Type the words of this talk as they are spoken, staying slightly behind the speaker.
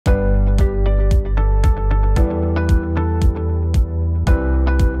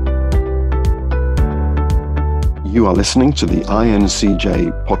You are listening to the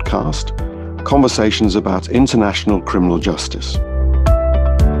INCJ podcast, Conversations about International Criminal Justice.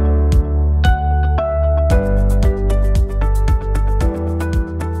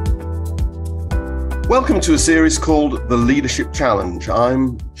 Welcome to a series called The Leadership Challenge.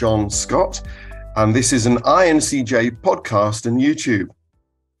 I'm John Scott, and this is an INCJ podcast and YouTube.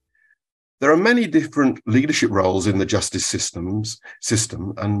 There are many different leadership roles in the justice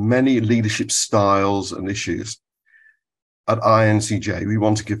system and many leadership styles and issues. At INCJ, we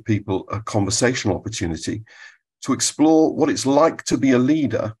want to give people a conversational opportunity to explore what it's like to be a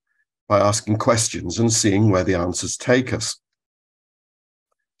leader by asking questions and seeing where the answers take us.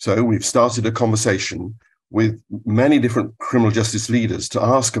 So we've started a conversation with many different criminal justice leaders to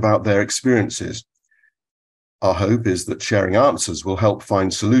ask about their experiences. Our hope is that sharing answers will help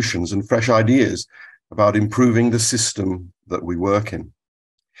find solutions and fresh ideas about improving the system that we work in.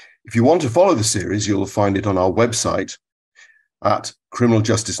 If you want to follow the series, you'll find it on our website at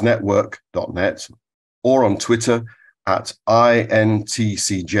criminaljusticenetwork.net or on Twitter at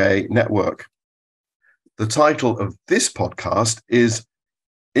INTCJ Network. The title of this podcast is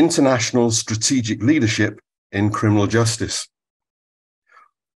International Strategic Leadership in Criminal Justice.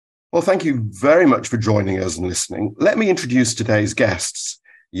 Well, thank you very much for joining us and listening. Let me introduce today's guests.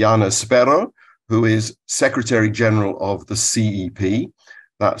 Jana Špero, who is Secretary General of the CEP,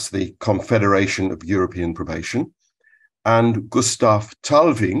 that's the Confederation of European Probation, and Gustav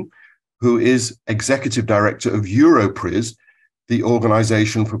Tallving, who is Executive Director of Europris, the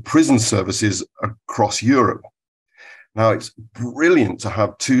Organization for Prison Services across Europe. Now, it's brilliant to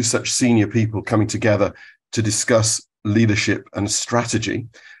have two such senior people coming together to discuss leadership and strategy.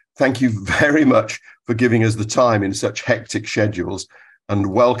 Thank you very much for giving us the time in such hectic schedules,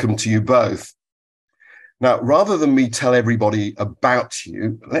 and welcome to you both. Now, rather than me tell everybody about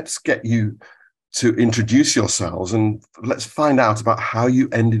you, let's get you to introduce yourselves and let's find out about how you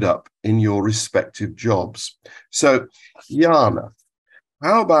ended up in your respective jobs. So, Jana,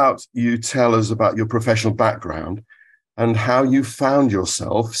 how about you tell us about your professional background and how you found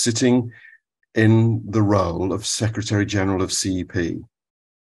yourself sitting in the role of Secretary General of CEP?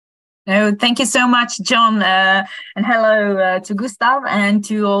 Oh, thank you so much, John, and hello to Gustav and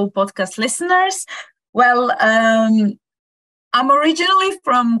to all podcast listeners. Well, I'm originally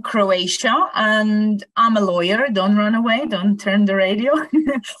from Croatia, and I'm a lawyer. Don't run away. Don't turn the radio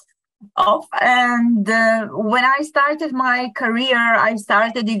off. And when I started my career, I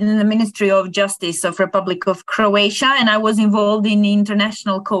started in the Ministry of Justice of Republic of Croatia, and I was involved in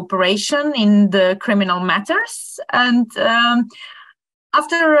international cooperation in the criminal matters. And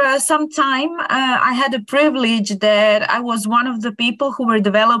after some time, I had a privilege that I was one of the people who were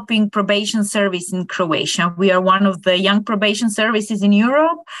developing probation service in Croatia. We are one of the young probation services in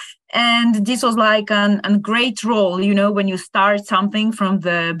Europe. And this was like a great role, you know, when you start something from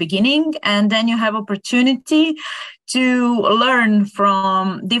the beginning and then you have opportunity to learn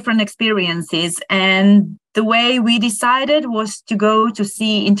from different experiences. And the way we decided was to go to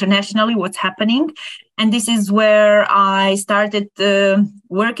see internationally what's happening. And this is where I started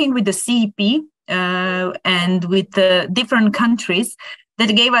working with the CEP and with the different countries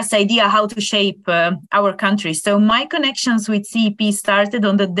that gave us idea how to shape our country. So my connections with CEP started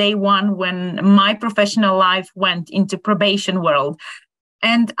on the day one when my professional life went into probation world.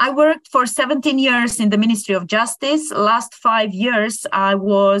 And I worked for 17 years in the Ministry of Justice. Last 5 years, I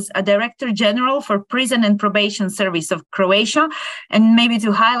was a Director General for Prison and Probation Service of Croatia. And maybe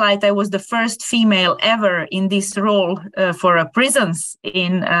to highlight, I was the first female ever in this role for prisons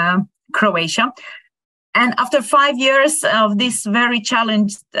in Croatia. And after 5 years of this very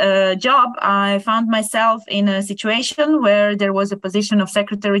challenged job, I found myself in a situation where there was a position of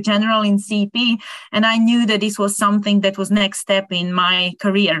Secretary General in CEP, and I knew that this was something that was next step in my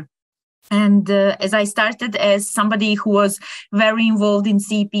career. And as I started as somebody who was very involved in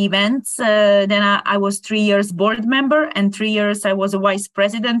CEP events, then I was 3 years board member and 3 years I was a vice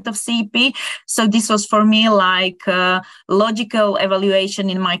president of CEP. So this was for me like a logical evaluation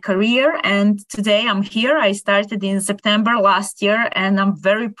in my career. And today I'm here. I started in September last year and I'm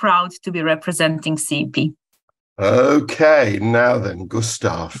very proud to be representing CEP. Okay, now then,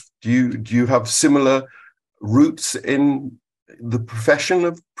 Gustav, do you have similar roots in the profession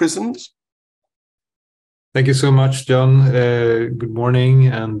of prisons? Thank you so much, John. Good morning,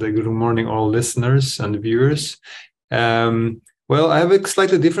 and good morning, all listeners and viewers. Well, I have a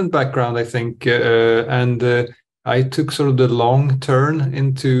slightly different background, I think, and I took sort of the long turn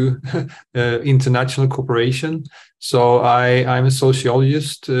into international cooperation. So I'm a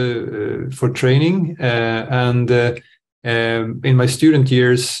sociologist for training, and in my student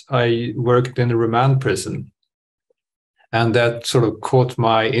years, I worked in a remand prison. And that sort of caught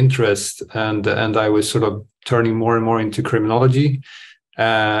my interest, and I was sort of turning more and more into criminology.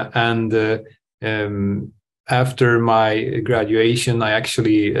 After my graduation, I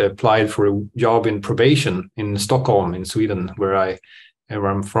actually applied for a job in probation in Stockholm, in Sweden, where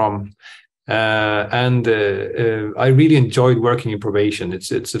I'm from. I really enjoyed working in probation.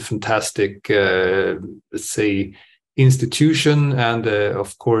 It's a fantastic, let's say, institution, and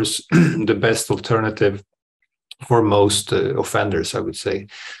of course, the best alternative for most offenders, I would say.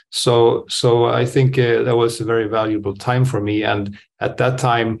 So I think that was a very valuable time for me. And at that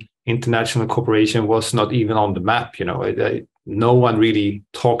time, international cooperation was not even on the map. No one really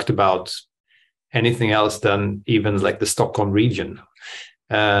talked about anything else than even like the Stockholm region.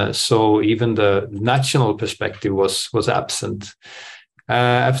 So even the national perspective was absent.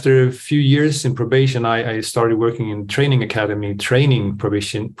 After a few years in probation, I started working in training academy, training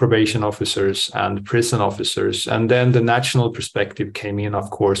probation officers and prison officers. And then the national perspective came in, of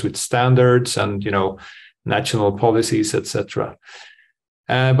course, with standards and, national policies, etc.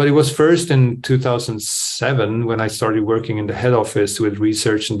 But it was first in 2007 when I started working in the head office with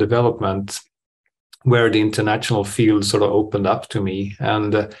research and development, where the international field sort of opened up to me.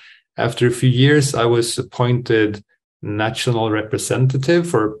 And after a few years, I was appointed national representative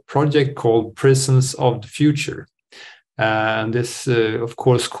for a project called Prisons of the Future. And this, of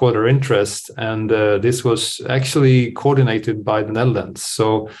course, caught our interest. And this was actually coordinated by the Netherlands.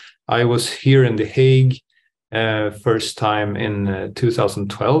 So I was here in The Hague first time in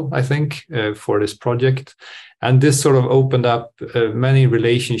 2012, I think, for this project. And this sort of opened up many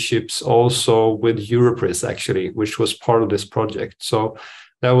relationships also with Europris, actually, which was part of this project. So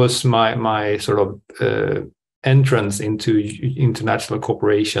that was my sort of entrance into international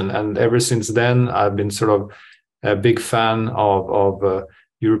cooperation. And ever since then, I've been sort of a big fan of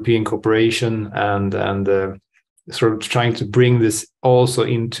European cooperation and sort of trying to bring this also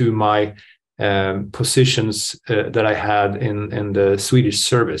into my positions that I had in the Swedish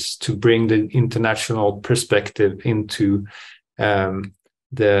service, to bring the international perspective into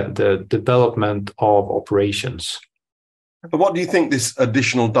the development of operations. But what do you think this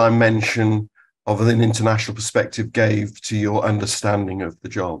additional dimension of an international perspective gave to your understanding of the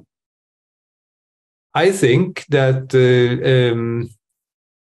job? I think that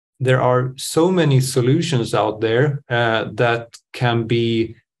there are so many solutions out there that can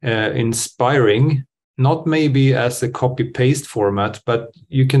be inspiring, not maybe as a copy-paste format, but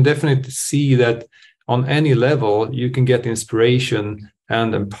you can definitely see that on any level, you can get inspiration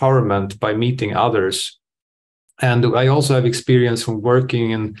and empowerment by meeting others. And I also have experience from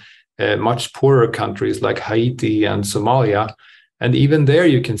working in much poorer countries like Haiti and Somalia. And even there,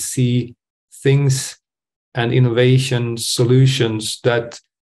 you can see things and innovation solutions that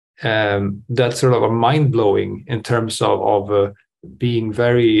sort of are mind-blowing in terms of being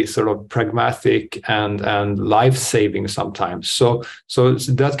very sort of pragmatic and life-saving sometimes. So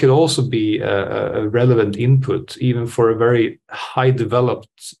that could also be a relevant input, even for a very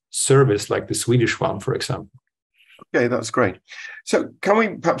high-developed service like the Swedish one, for example. Okay, that's great. So can we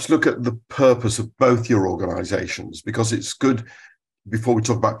perhaps look at the purpose of both your organizations? Because it's good, before we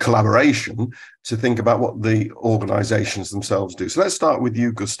talk about collaboration, to think about what the organizations themselves do. So let's start with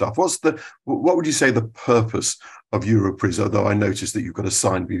you, Gustav. What would you say the purpose of Europris, although I noticed that you've got a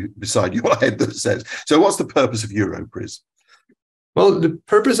sign beside your head that says, so what's the purpose of Europris? Well, the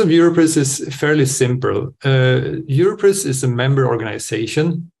purpose of Europris is fairly simple. Europris is a member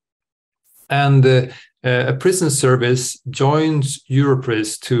organization, and a prison service joins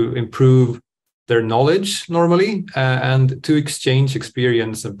Europris to improve their knowledge normally and to exchange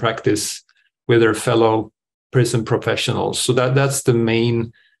experience and practice with their fellow prison professionals. So that's the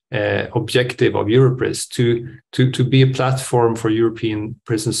main objective of Europris, to be a platform for European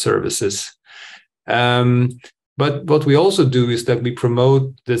prison services. But what we also do is that we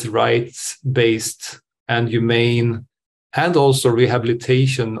promote this rights-based and humane and also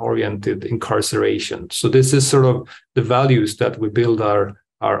rehabilitation-oriented incarceration. So this is sort of the values that we build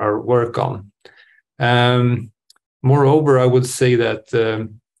our work on. Moreover, I would say that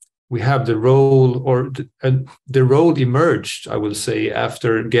we have the role, or the role emerged, I would say,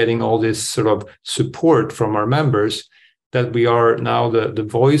 after getting all this sort of support from our members, that we are now the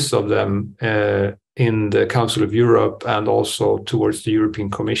voice of them in the Council of Europe and also towards the European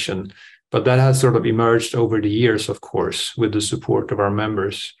Commission. But that has sort of emerged over the years, of course, with the support of our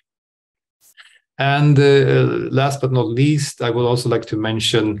members. And last but not least, I would also like to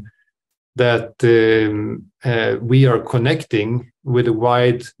mention that we are connecting with a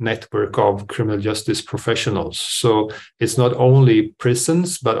wide network of criminal justice professionals. So it's not only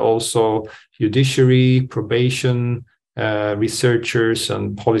prisons, but also judiciary, probation, researchers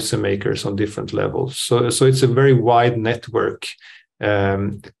and policymakers on different levels. So it's a very wide network,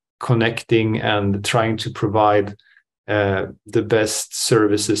 connecting and trying to provide the best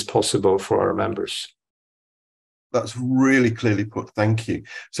services possible for our members. That's really clearly put. Thank you.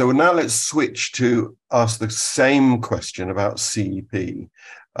 So now let's switch to ask the same question about CEP.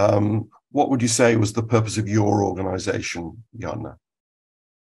 What would you say was the purpose of your organization, Jana?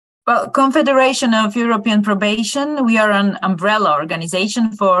 Well, Confederation of European Probation, we are an umbrella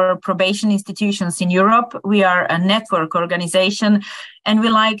organization for probation institutions in Europe. We are a network organization, and we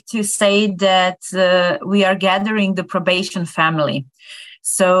like to say that we are gathering the probation family.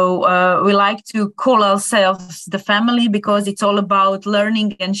 So we like to call ourselves the family because it's all about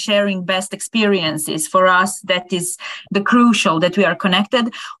learning and sharing best experiences. For us, that is the crucial, that we are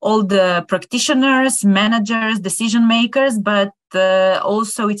connected, all the practitioners, managers, decision makers, but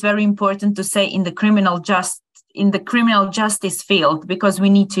also it's very important to say in the criminal justice field, because we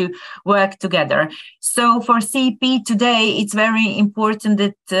need to work together. So for CEP today, it's very important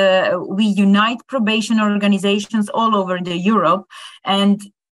that we unite probation organizations all over Europe. And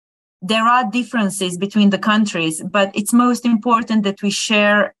there are differences between the countries, but it's most important that we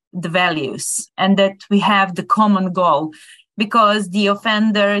share the values and that we have the common goal, because the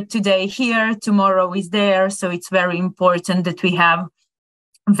offender today here, tomorrow is there. So it's very important that we have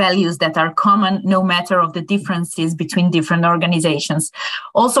values that are common, no matter of the differences between different organizations.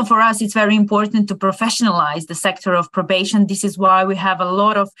 Also, for us, it's very important to professionalize the sector of probation. This is why we have a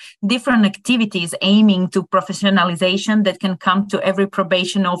lot of different activities aiming to professionalization that can come to every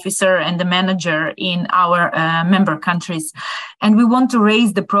probation officer and the manager in our member countries. And we want to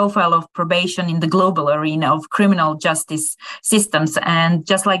raise the profile of probation in the global arena of criminal justice systems. And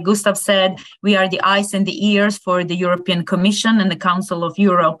just like Gustav said, we are the eyes and the ears for the European Commission and the Council of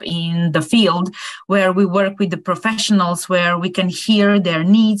Europe in the field, where we work with the professionals, where we can hear their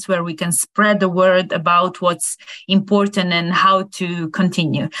needs, where we can spread the word about what's important and how to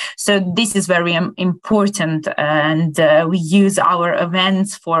continue. So this is very important, and we use our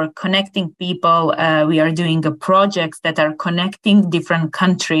events for connecting people. We are doing projects that are connecting different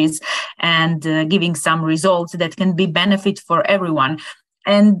countries and giving some results that can be benefit for everyone.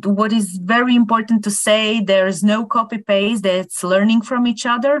 And what is very important to say, there's no copy-paste, that's learning from each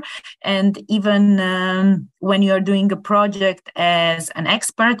other. And even when you're doing a project as an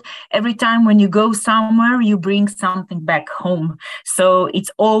expert, every time when you go somewhere, you bring something back home. So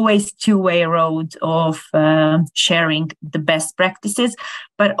it's always two-way road of sharing the best practices,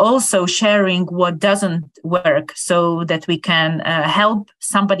 but also sharing what doesn't work so that we can help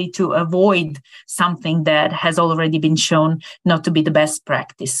somebody to avoid something that has already been shown not to be the best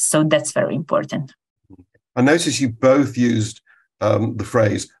practice. So that's very important. I noticed you both used the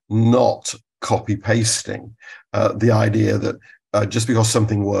phrase not copy pasting, the idea that just because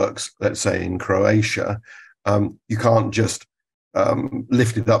something works, let's say in Croatia, you can't just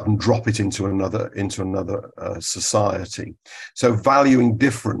lift it up and drop it into another society. So valuing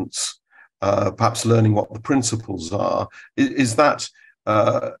difference, perhaps learning what the principles are, is that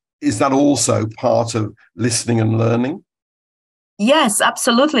also part of listening and learning? Yes,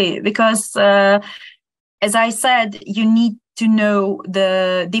 absolutely. Because as I said, you need to know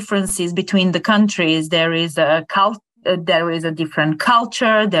the differences between the countries. There is a different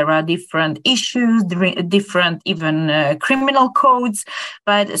culture, there are different issues, different even criminal codes.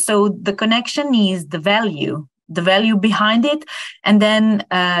 But so the connection is the value behind it. And then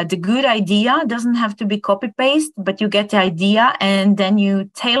the good idea doesn't have to be copy-paste, but you get the idea and then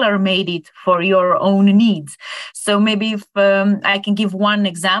you tailor-made it for your own needs. So maybe if I can give one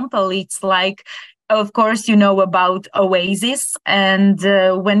example, it's like, of course, you know about Oasis. And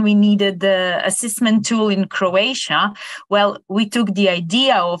when we needed the assessment tool in Croatia, well, we took the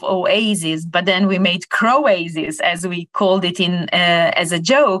idea of Oasis, but then we made Croasis, as we called it in as a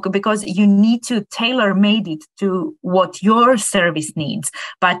joke, because you need to tailor-made it to what your service needs.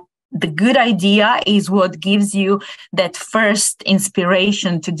 But the good idea is what gives you that first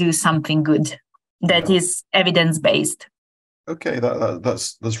inspiration to do something good that is evidence-based. Okay,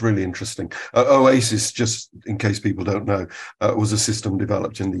 that's really interesting. Oasis, just in case people don't know, was a system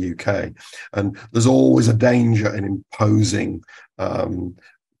developed in the UK, and there's always a danger in imposing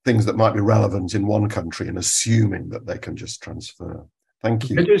things that might be relevant in one country and assuming that they can just transfer. Thank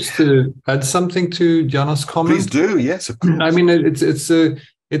you. Can I just add something to Jana's comment? Please do. Yes, of course. I mean,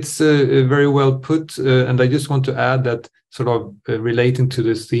 it's very well put, and I just want to add that, sort of relating to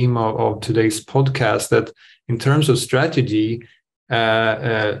this theme of today's podcast, that in terms of strategy,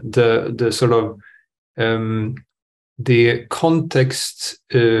 the sort of the context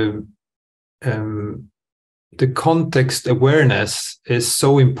the context awareness is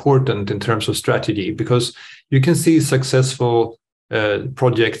so important in terms of strategy, because you can see successful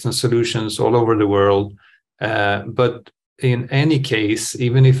projects and solutions all over the world, but in any case,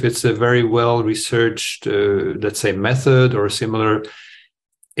 even if it's a very well researched, let's say, method or similar,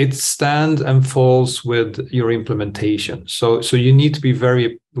 it stands and falls with your implementation. So you need to be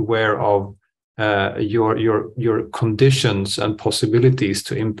very aware of your conditions and possibilities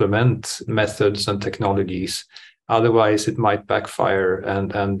to implement methods and technologies. Otherwise, it might backfire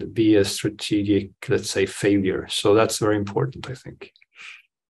and be a strategic, let's say, failure. So that's very important, I think.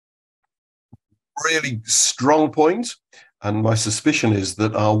 Really strong point. And my suspicion is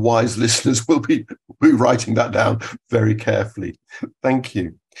that our wise listeners will be writing that down very carefully. Thank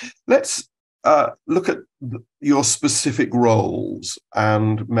you. Let's look at your specific roles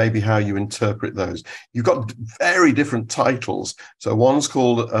and maybe how you interpret those. You've got very different titles. So one's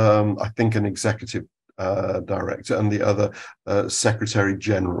called, I think, an executive director, and the other secretary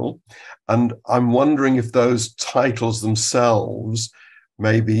general. And I'm wondering if those titles themselves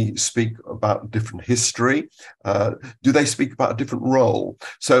maybe speak about different history. Do they speak about a different role?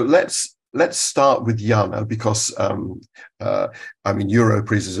 So let's start with Jana, because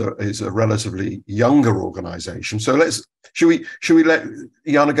Europris is a relatively younger organization. So should we let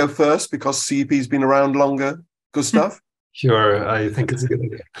Jana go first, because CEP's been around longer? Gustav? Sure, I think it's a good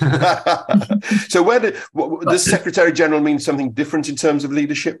idea. So does Secretary General mean something different in terms of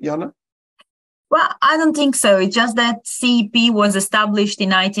leadership, Jana? Well, I don't think so. It's just that CEP was established in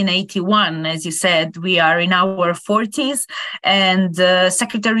 1981. As you said, we are in our 40s, and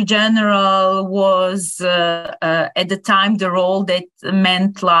Secretary General was at the time the role that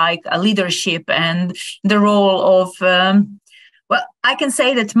meant like a leadership, and the role of well, I can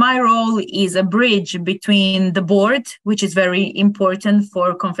say that my role is a bridge between the board, which is very important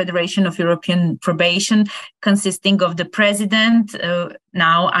for Confederation of European Probation, consisting of the president,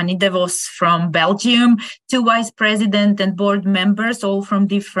 now Annie de Vos from Belgium, 2 vice president and board members, all from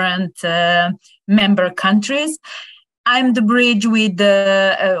different member countries. I'm the bridge with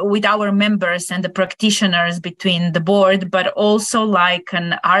our members and the practitioners between the board, but also like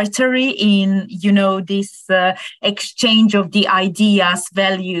an artery in, this exchange of the ideas,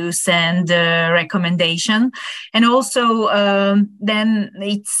 values, and recommendation. And also, then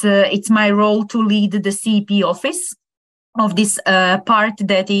it's my role to lead the CEP office of this part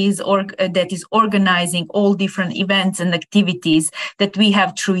that is organizing all different events and activities that we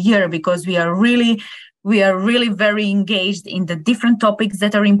have through year, because we are really very engaged in the different topics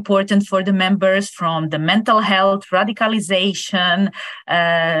that are important for the members, from the mental health, radicalization,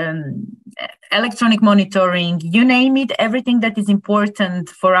 electronic monitoring, you name it, everything that is important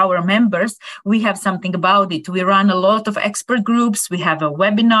for our members, we have something about it. We run a lot of expert groups, we have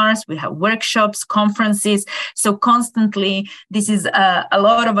webinars, we have workshops, conferences. So constantly, this is a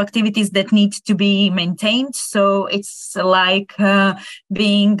lot of activities that need to be maintained. So it's like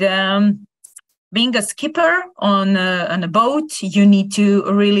being a skipper on a boat. You need to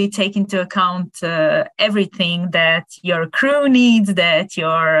really take into account everything that your crew needs, that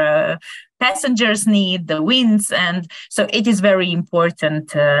your passengers need, the winds. And so it is very important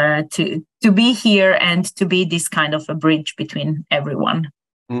to be here and to be this kind of a bridge between everyone.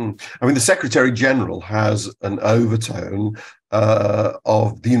 The Secretary General has an overtone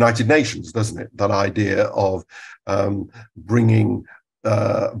of the United Nations, doesn't it? That idea of bringing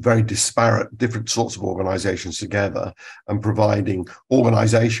very disparate, different sorts of organizations together and providing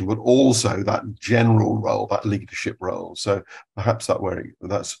organization, but also that general role, that leadership role. So perhaps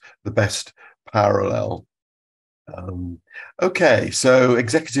that's the best parallel. Okay, so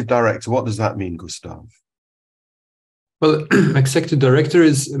executive director, what does that mean, Gustav? Well, executive director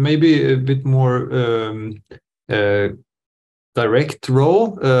is maybe a bit more direct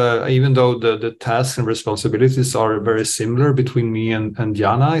role, even though the tasks and responsibilities are very similar between me and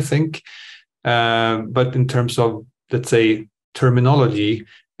Jana, I think. But in terms of, let's say, terminology,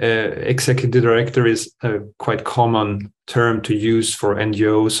 executive director is a quite common term to use for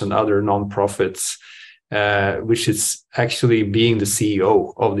NGOs and other nonprofits, which is actually being the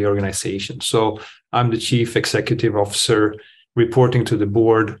CEO of the organization. So I'm the chief executive officer, reporting to the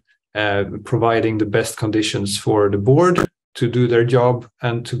board, providing the best conditions for the board to do their job,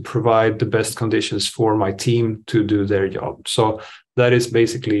 and to provide the best conditions for my team to do their job. So that is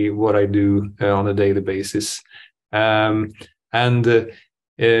basically what I do on a daily basis. If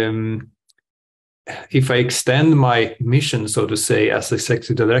I extend my mission, so to say, as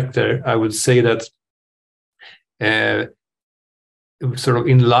executive director, I would say that sort of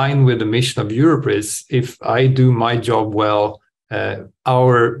in line with the mission of Europris, if I do my job well,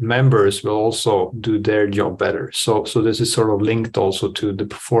 our members will also do their job better. So this is sort of linked also to the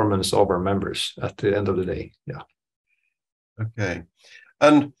performance of our members at the end of the day. Yeah. Okay.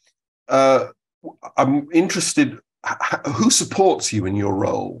 And I'm interested, who supports you in your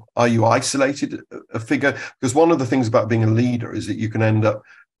role? Are you isolated, a figure? Because one of the things about being a leader is that you can end up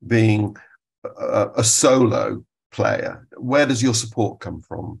being a solo player. Where does your support come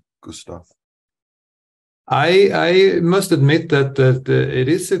from, Gustav? I must admit that it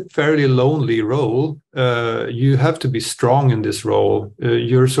is a fairly lonely role. You have to be strong in this role.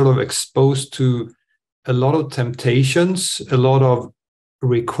 You're sort of exposed to a lot of temptations, a lot of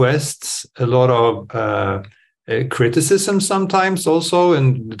requests, a lot of criticism sometimes also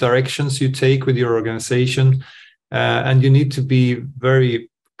in the directions you take with your organization. And you need to be very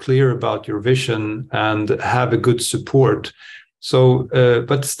clear about your vision and have a good support. So,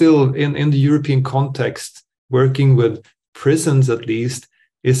 but still, in the European context, working with prisons at least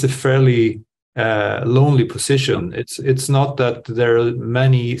is a fairly lonely position. It's not that there are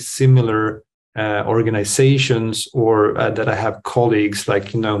many similar organizations or that I have colleagues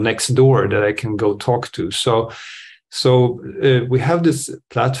like next door that I can go talk to. So we have this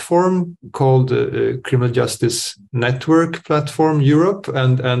platform called Criminal Justice Network Platform Europe,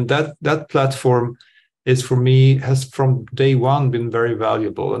 and that platform is, for me, has from day one been very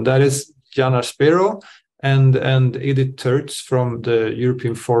valuable. And that is Jana Špero and Edith Tertz from the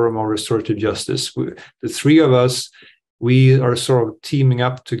European Forum on Restorative Justice. The three of us, we are sort of teaming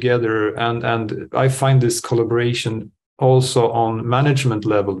up together, and I find this collaboration also on management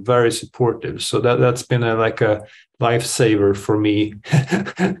level very supportive. So that's been like a lifesaver for me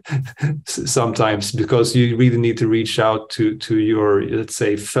sometimes, because you really need to reach out to your, let's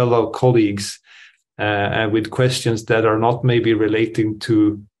say, fellow colleagues and with questions that are not maybe relating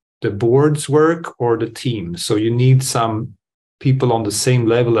to the board's work or the team. So you need some people on the same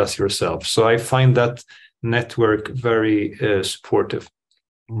level as yourself. So I find that network very supportive.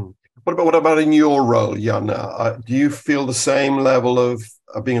 What about in your role, Jana? Do you feel the same level of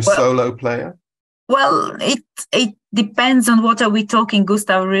being a solo player? Well, it depends on what are we talking.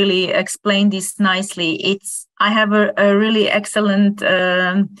 Gustav really explained this nicely. I have a really excellent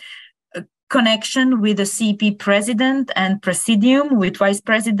connection with the CP president and presidium, with vice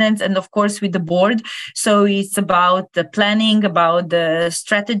presidents, and of course with the board. So it's about the planning, about the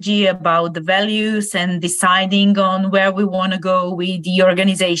strategy, about the values, and deciding on where we want to go with the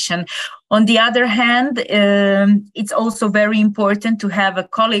organization. On the other hand, it's also very important to have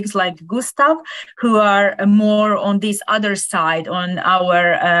colleagues like Gustav, who are more on this other side, on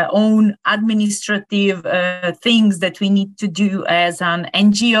our own administrative things that we need to do as an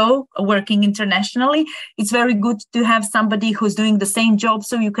NGO working internationally. It's very good to have somebody who's doing the same job,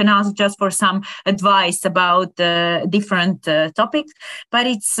 so you can ask just for some advice about different topics. But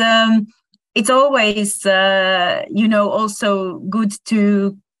it's always, also good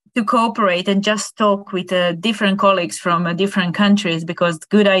to cooperate and just talk with different colleagues from different countries, because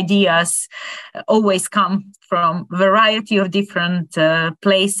good ideas always come from a variety of different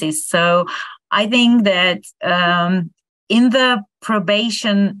places. So I think that in the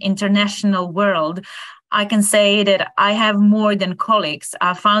probation international world, I can say that I have more than colleagues.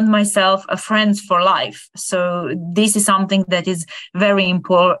 I found myself a friend for life. So this is something that is very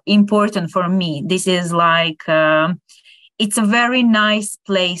important for me. This is like... it's a very nice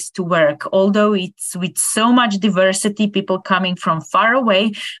place to work, although it's with so much diversity, people coming from far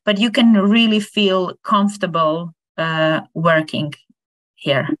away, but you can really feel comfortable working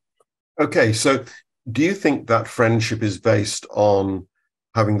here. Okay, so do you think that friendship is based on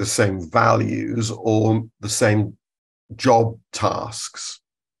having the same values or the same job tasks?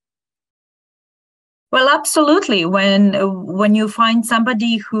 Well, absolutely. When you find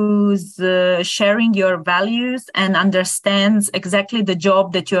somebody who's sharing your values and understands exactly the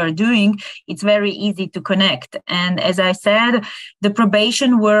job that you are doing, it's very easy to connect. And as I said, the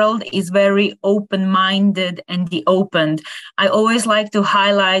probation world is very open-minded and open. I always like to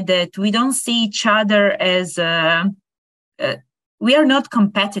highlight that we don't see each other as we are not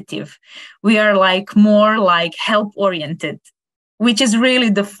competitive. We are more like help-oriented, which is really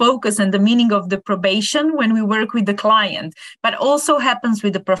the focus and the meaning of the probation when we work with the client, but also happens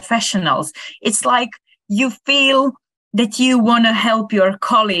with the professionals. It's like you feel that you want to help your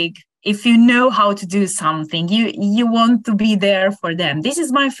colleague. If you know how to do something, you want to be there for them. This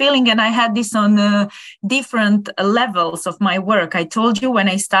is my feeling, and I had this on different levels of my work. I told you when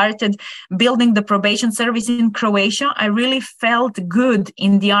I started building the probation service in Croatia, I really felt good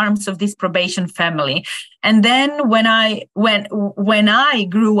in the arms of this probation family. And then when I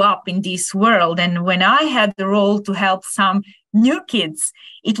grew up in this world, and when I had the role to help some new kids,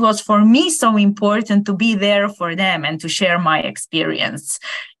 it was for me so important to be there for them and to share my experience.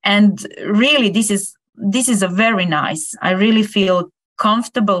 And really, this is a very nice. I really feel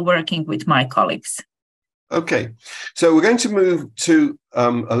comfortable working with my colleagues. Okay, so we're going to move to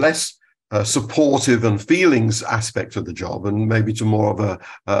a less supportive and feelings aspect of the job, and maybe to more of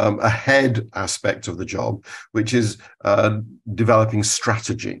a head aspect of the job, which is developing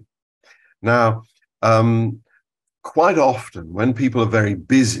strategy. Now, quite often when people are very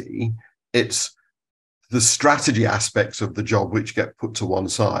busy, it's the strategy aspects of the job which get put to one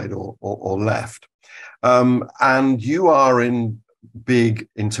side or left. And you are in big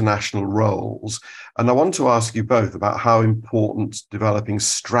international roles. And I want to ask you both about how important developing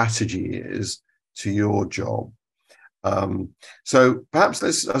strategy is to your job. So perhaps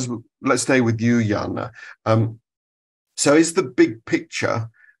let's stay with you, Jana. So is the big picture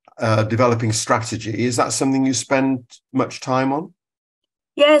developing strategy, is that something you spend much time on?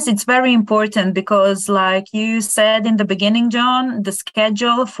 Yes, it's very important because, like you said in the beginning, John, the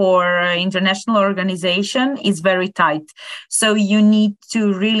schedule for international organization is very tight. So you need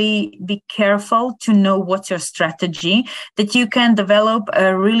to really be careful to know what's your strategy, that you can develop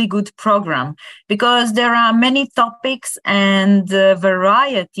a really good program, because there are many topics and a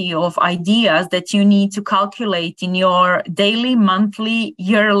variety of ideas that you need to calculate in your daily, monthly,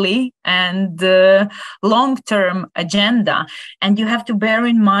 yearly, and long-term agenda. And you have to bear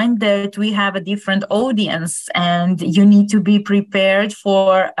in mind that we have a different audience, and you need to be prepared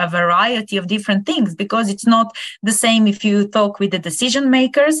for a variety of different things, because it's not the same if you talk with the decision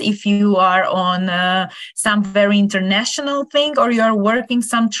makers, if you are on some very international thing, or you're working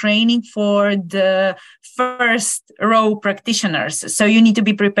some training for the first row practitioners. So you need to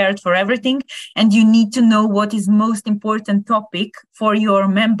be prepared for everything, and you need to know what is most important topic for your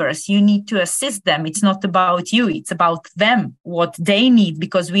members. You need to assist them. It's not about you, it's about them, what they need,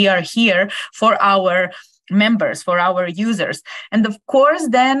 because we are here for our members, for our users. And of course,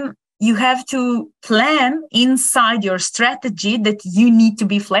 then you have to plan inside your strategy that you need to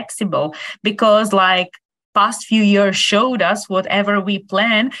be flexible, because like past few years showed us, whatever we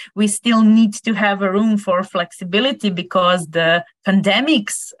plan, we still need to have a room for flexibility because the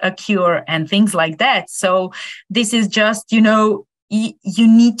pandemics occur and things like that. So this is just, you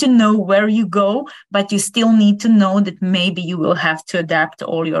need to know where you go, but you still need to know that maybe you will have to adapt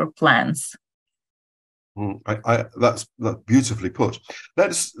all your plans. That's beautifully put.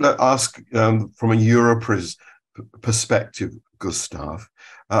 Let's ask from a Europris perspective, Gustav,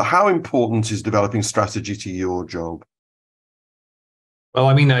 how important is developing strategy to your job? Well,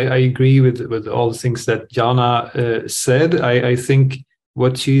 I mean, I agree with all the things that Jana said. I think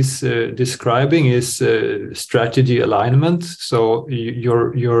what she's describing is strategy alignment. So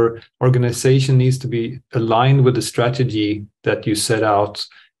your organization needs to be aligned with the strategy that you set out.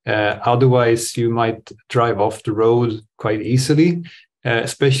 Otherwise, you might drive off the road quite easily,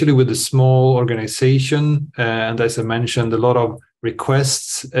 especially with a small organization. And as I mentioned, a lot of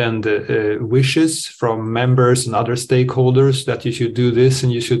requests and wishes from members and other stakeholders that you should do this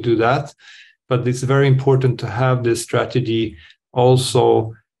and you should do that. But it's very important to have this strategy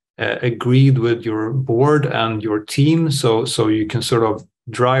also agreed with your board and your team, so you can sort of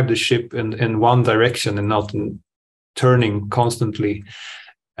drive the ship in one direction and not turning constantly.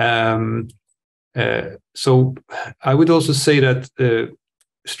 So I would also say that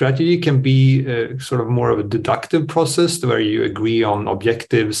strategy can be sort of more of a deductive process where you agree on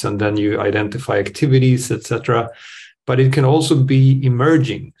objectives and then you identify activities, etc. But it can also be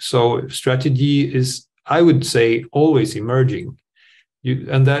emerging. So strategy is, I would say, always emerging.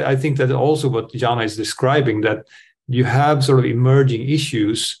 I think that also what Jana is describing, that you have sort of emerging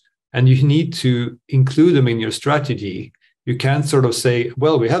issues and you need to include them in your strategy. You can't sort of say,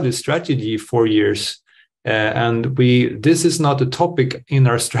 well, we have this strategy 4 years and this is not a topic in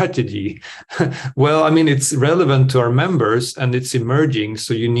our strategy. Well, I mean, it's relevant to our members and it's emerging,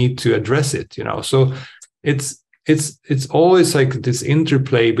 so you need to address it, So it's always like this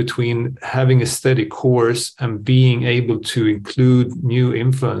interplay between having a steady course and being able to include new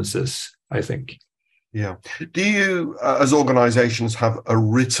influences, I think. Yeah. Do you, as organizations, have a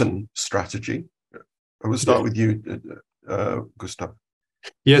written strategy? I will start with you, Gustav.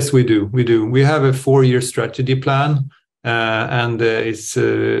 Yes, we do. We have a 4-year strategy plan, and it's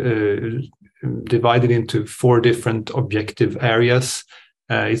divided into 4 different objective areas.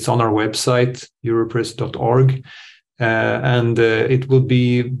 It's on our website, europris.org, and it will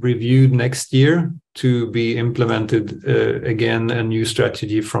be reviewed next year to be implemented again, a new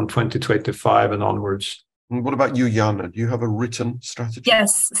strategy from 2025 and onwards. And what about you, Jana? Do you have a written strategy?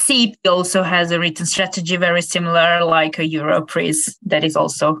 Yes, CEP also has a written strategy very similar, like a Europris, that is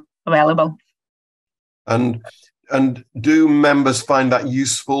also available. And do members find that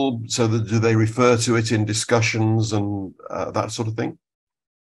useful? So do they refer to it in discussions and that sort of thing?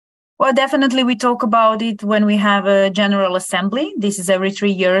 Well, definitely we talk about it when we have a general assembly. This is every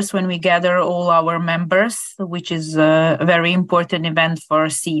 3 years when we gather all our members, which is a very important event for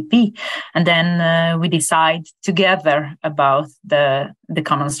CEP. And then we decide together about the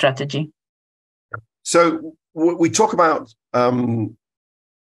common strategy. So we talk about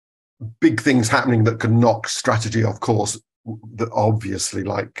big things happening that can knock strategy off course, obviously,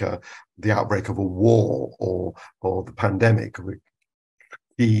 like the outbreak of a war or the pandemic,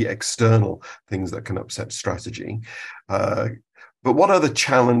 key external things that can upset strategy. But what other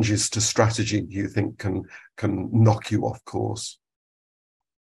challenges to strategy do you think can knock you off course?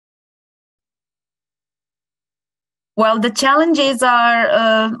 Well, the challenges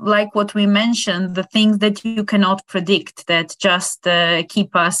are like what we mentioned, the things that you cannot predict, that just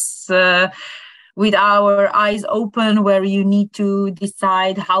keep us with our eyes open, where you need to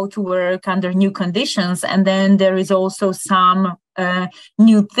decide how to work under new conditions. And then there is also some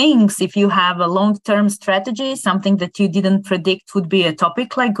new things. If you have a long-term strategy, something that you didn't predict would be a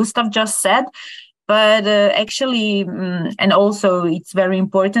topic, like Gustav just said. But actually, and also it's very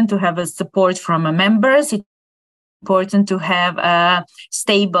important to have a support from members. It's important to have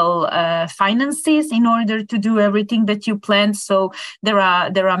stable finances in order to do everything that you planned. So there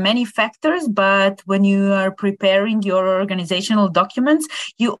are many factors, but when you are preparing your organizational documents,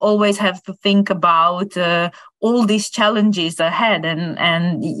 you always have to think about all these challenges ahead,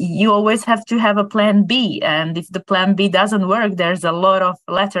 and you always have to have a plan B. And if the plan B doesn't work, there's a lot of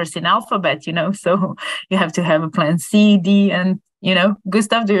letters in alphabet, so you have to have a plan C, D, and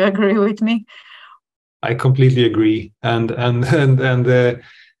Gustav, do you agree with me? I completely agree, and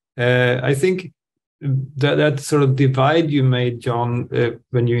I think that sort of divide you made, John,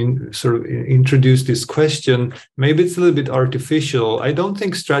 when you sort of introduced this question, maybe it's a little bit artificial. I don't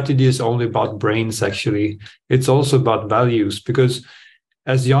think strategy is only about brains. Actually, it's also about values, because,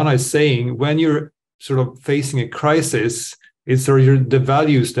 as Jana is saying, when you're sort of facing a crisis, it's sort of the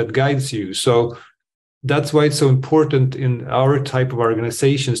values that guides you. So that's why it's so important in our type of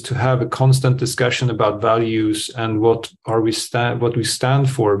organizations to have a constant discussion about values and what we stand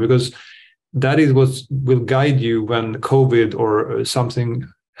for, because that is what will guide you when COVID or something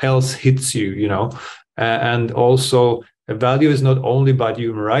else hits you, and also a value is not only about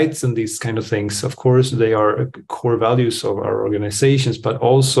human rights and these kind of things. Of course, they are core values of our organizations, but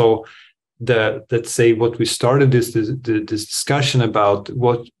also let's say what we started this discussion about,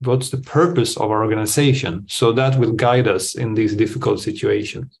 what's the purpose of our organization. So that will guide us in these difficult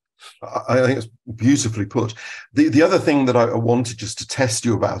situations. I think it's beautifully put. The other thing that I wanted just to test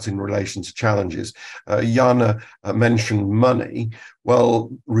you about in relation to challenges, Jana mentioned money. Well,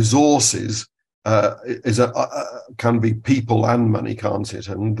 resources can be people and money, can't it?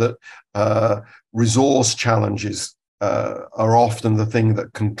 And that resource challenges are often the thing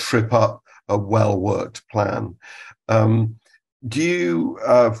that can trip up a well-worked plan. Do you,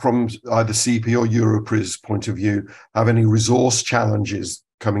 from either CEP or Europris point of view, have any resource challenges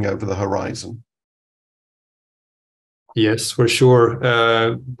coming over the horizon? Yes, for sure.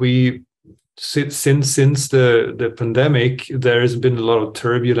 Since the pandemic, there has been a lot of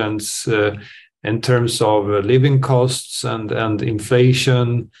turbulence in terms of living costs and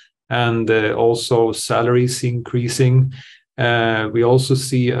inflation, and also salaries increasing. We also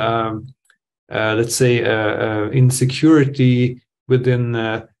see let's say, insecurity within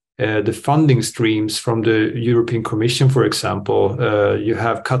the funding streams from the European Commission, for example. You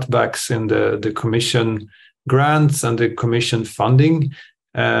have cutbacks in the Commission grants and the Commission funding.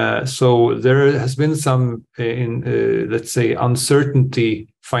 So there has been some, let's say, uncertainty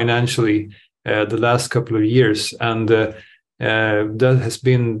financially the last couple of years. And that has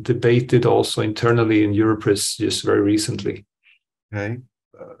been debated also internally in Europris just very recently. Okay.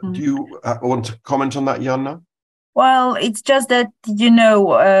 Do you want to comment on that, Jana? Well, it's just that,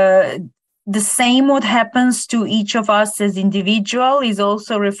 the same what happens to each of us as individual is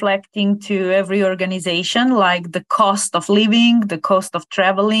also reflecting to every organization, like the cost of living, the cost of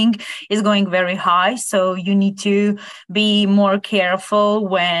traveling is going very high. So you need to be more careful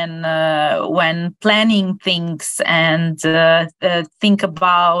when planning things and think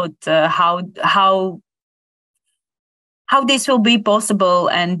about how this will be possible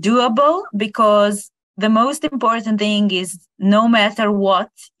and doable, because the most important thing is, no matter what,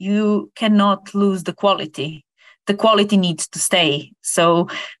 you cannot lose the quality. the quality needs to stay. So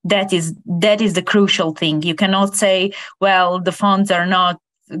that is the crucial thing. You cannot say, well, the fonts are not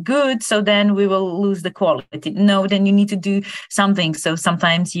good, so then we will lose the quality. No, then you need to do something. So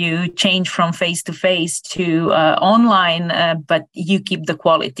sometimes you change from face-to-face to online, but you keep the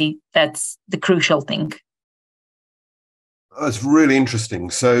quality. That's the crucial thing. That's really interesting.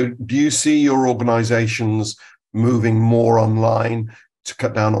 So do you see your organizations moving more online to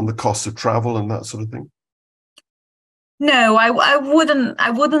cut down on the cost of travel and that sort of thing? No, I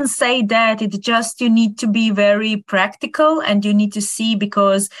wouldn't say that. It's just you need to be very practical, and you need to see,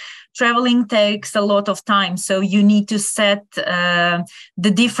 because traveling takes a lot of time. So you need to set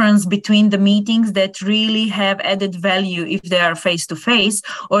the difference between the meetings that really have added value if they are face-to-face,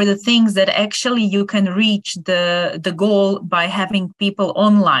 or the things that actually you can reach the goal by having people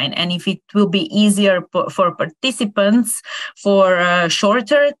online. And if it will be easier for participants for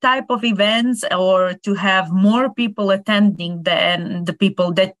shorter type of events, or to have more people attending than the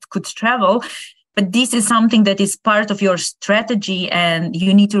people that could travel. But this is something that is part of your strategy, and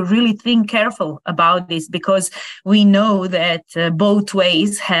you need to really think careful about this, because we know that both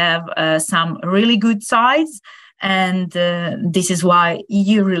ways have some really good sides, and this is why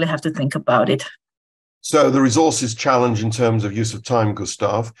you really have to think about it. So the resources challenge in terms of use of time,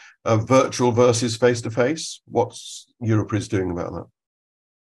 Gustav, virtual versus face-to-face. What's Europris doing about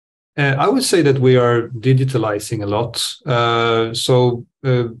that? I would say that we are digitalizing a lot.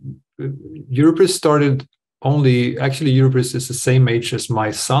 Europris started Europris is the same age as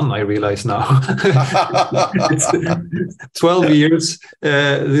my son, I realize now. It's 12 years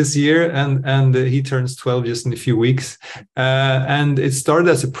this year, and he turns 12 just in a few weeks. And it started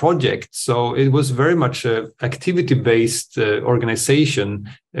as a project. So it was very much an activity-based organization,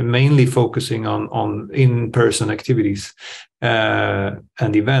 mainly focusing on in-person activities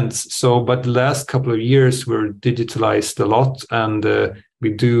and events. But the last couple of years, we're digitalized a lot, and we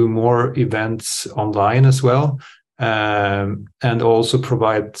do more events online as well, and also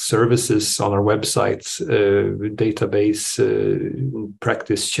provide services on our websites, database,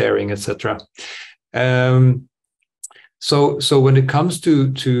 practice sharing, etc. So when it comes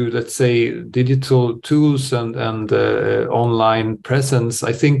to let's say digital tools and online presence,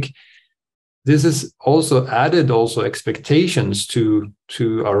 I think this has also added expectations to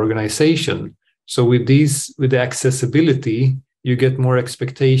our organization. So with the accessibility, you get more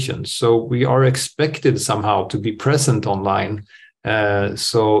expectations. So we are expected somehow to be present online.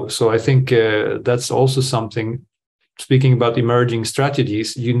 So I think that's also something, speaking about emerging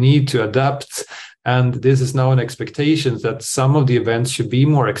strategies, you need to adapt. And this is now an expectation that some of the events should be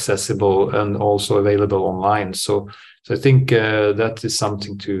more accessible and also available online. So I think that is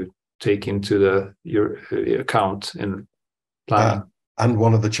something to take into your account in planning. And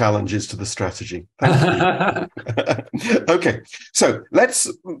one of the challenges to the strategy. Thank you. Okay, so let's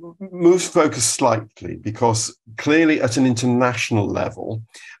move focus slightly, because clearly at an international level,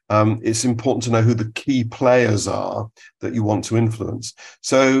 it's important to know who the key players are that you want to influence.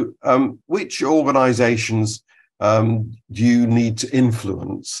 So which organizations do you need to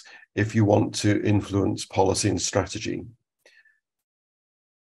influence if you want to influence policy and strategy?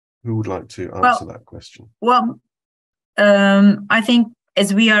 Who would like to answer that question? Well, I think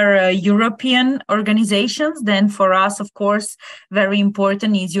as we are European organizations, then for us, of course, very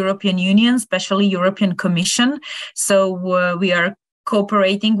important is European Union, especially European Commission. So we are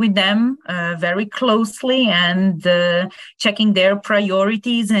cooperating with them very closely and checking their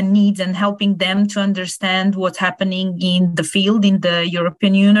priorities and needs and helping them to understand what's happening in the field in the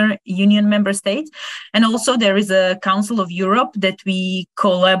European Union member states. And also there is a Council of Europe that we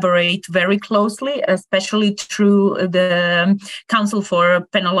collaborate very closely, especially through the Council for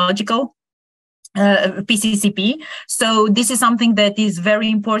Penological PCCP. So this is something that is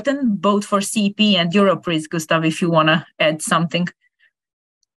very important both for CP and Europris. Gustav, if you want to add something.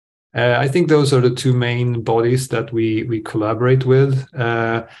 I think those are the two main bodies that we collaborate with.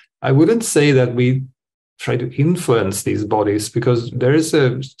 I wouldn't say that we try to influence these bodies, because there is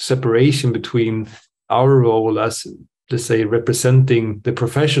a separation between our role as, let's say, representing the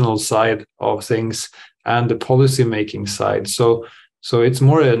professional side of things and the policy-making side. So it's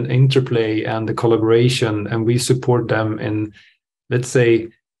more an interplay and a collaboration, and we support them in, let's say,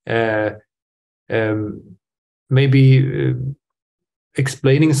 maybe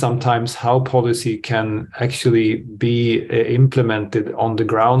explaining sometimes how policy can actually be implemented on the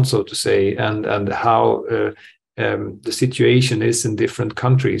ground, so to say, and how the situation is in different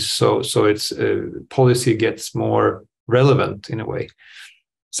countries. So it's policy gets more relevant in a way.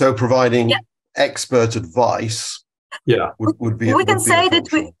 So providing expert advice, would be. We can say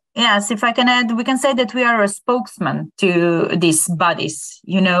that Yes, if I can add, we can say that we are a spokesman to these bodies,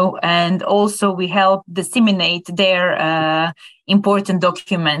 and also we help disseminate their important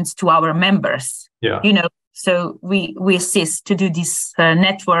documents to our members. Yeah. So we assist to do this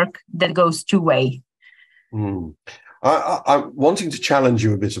network that goes two-way. I'm wanting to challenge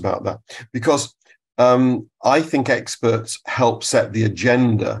you a bit about that, because I think experts help set the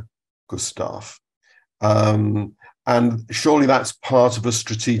agenda, Gustav. And surely that's part of a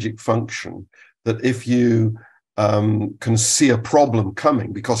strategic function, that if you can see a problem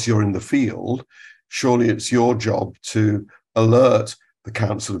coming because you're in the field, surely it's your job to alert the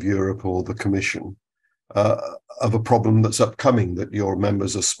Council of Europe or the Commission of a problem that's upcoming that your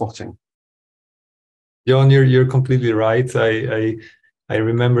members are spotting. Jon, you're completely right. I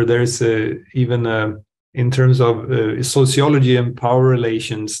remember there's even in terms of sociology and power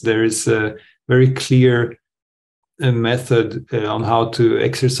relations, there is a very clear method on how to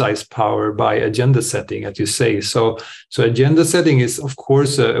exercise power by agenda setting, as you say. So agenda setting is, of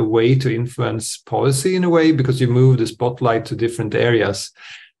course, a way to influence policy in a way, because you move the spotlight to different areas.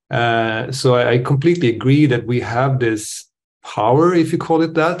 So I completely agree that we have this power, if you call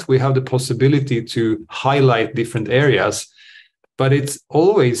it that. We have the possibility to highlight different areas, but it's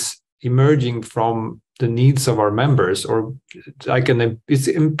always emerging from the needs of our members, or it's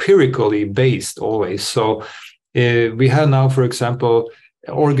empirically based always. So we have now, for example,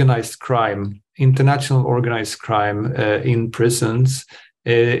 organized crime, international organized crime in prisons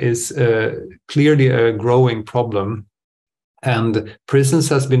is clearly a growing problem. And prisons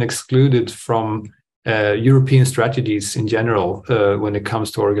has been excluded from European strategies in general when it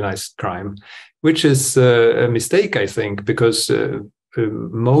comes to organized crime, which is a mistake, I think, because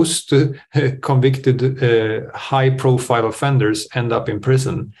most convicted high-profile offenders end up in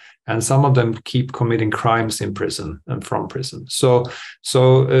prison, and some of them keep committing crimes in prison and from prison. So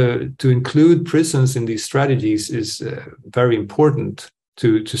to include prisons in these strategies is very important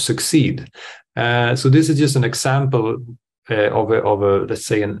to succeed. So this is just an example of a let's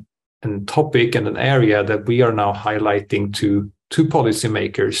say an topic and an area that we are now highlighting to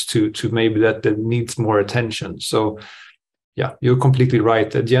policymakers to maybe that needs more attention. So yeah, you're completely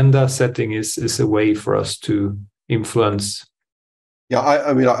right. Agenda setting is a way for us to influence. Yeah,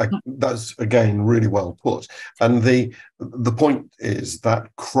 I mean, that's again really well put. And the point is that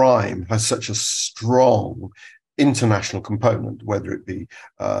crime has such a strong international component, whether it be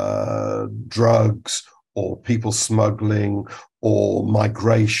drugs or people smuggling or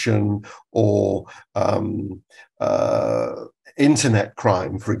migration or internet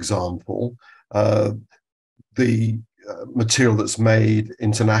crime, for example. The material that's made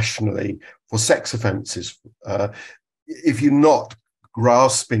internationally for sex offences. If you're not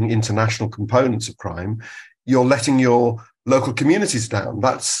grasping international components of crime, you're letting your local communities down.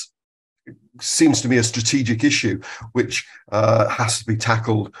 That seems to me a strategic issue which has to be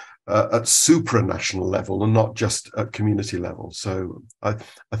tackled at supranational level and not just at community level. So I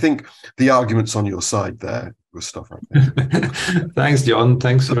think the argument's on your side there, Gustav. Thanks, Jon.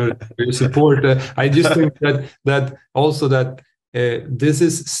 Thanks for your support. I just think that also that this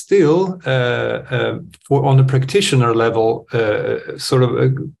is still on a practitioner level sort of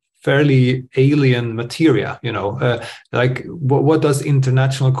a fairly alien materia. Like what does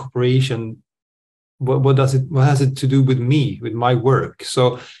international cooperation? What has it to do with me, with my work?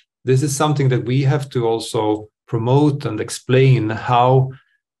 So this is something that we have to also promote and explain how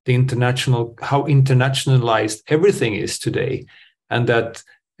internationalized everything is today, and that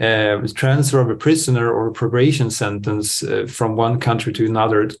transfer of a prisoner or a probation sentence from one country to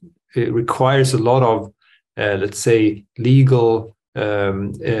another, it requires a lot of, let's say, legal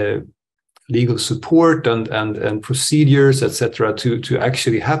support and procedures, etc., to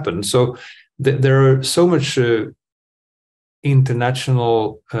actually happen. So there are so much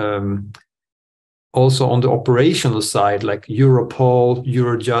international. Also on the operational side, like Europol,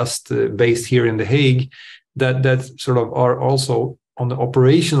 Eurojust, based here in The Hague, that sort of are also on the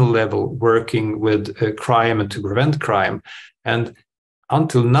operational level working with crime and to prevent crime. And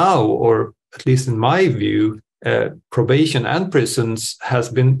until now, or at least in my view, probation and prisons has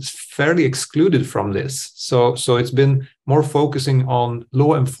been fairly excluded from this. So it's been more focusing on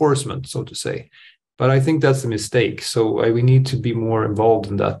law enforcement, so to say. But I think that's a mistake. So we need to be more involved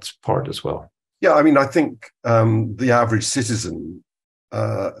in that part as well. Yeah, I mean, I think the average citizen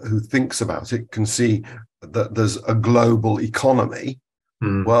who thinks about it can see that there's a global economy.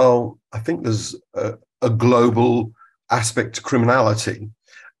 Well, I think there's a global aspect to criminality.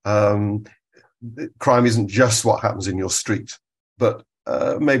 Crime isn't just what happens in your street, but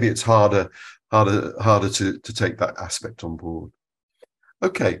maybe it's harder to take that aspect on board.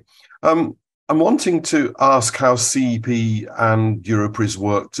 Okay. I'm wanting to ask how CEP and Europris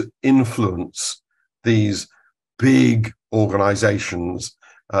work to influence these big organizations.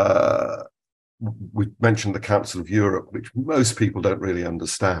 We mentioned the Council of Europe, which most people don't really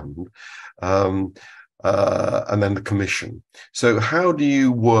understand, and then the Commission. So how do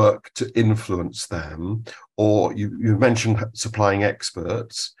you work to influence them? Or you mentioned supplying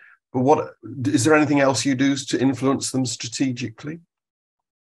experts, but what is there anything else you do to influence them strategically?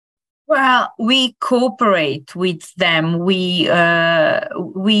 Well, we cooperate with them. We,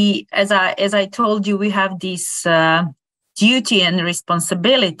 as I told you, we have this duty and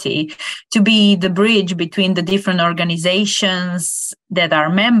responsibility to be the bridge between the different organizations that are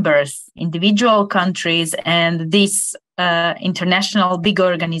members, individual countries, and these international big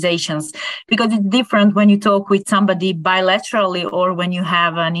organizations, because it's different when you talk with somebody bilaterally or when you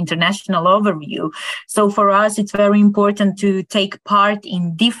have an international overview. So for us, it's very important to take part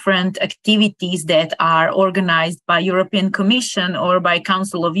in different activities that are organized by European Commission or by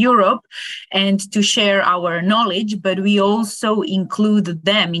Council of Europe, and to share our knowledge, but we also include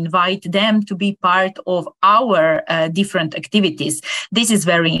them, invite them to be part of our different activities. This is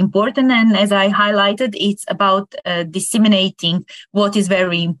very important, and as I highlighted, it's about disseminating what is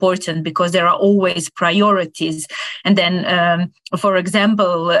very important, because there are always priorities. And then, for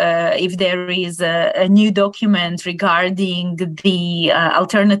example, if there is a new document regarding the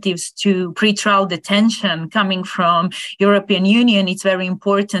alternatives to pretrial detention coming from European Union, it's very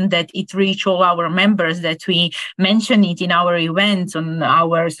important that it reach all our members, that we mention it in our events, on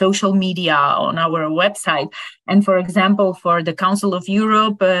our social media, on our website. And for example, for the Council of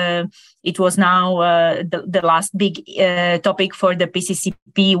Europe, it was now the last big topic for the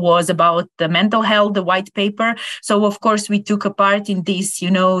PCCP was about the mental health, the white paper. So of course we took a part in this,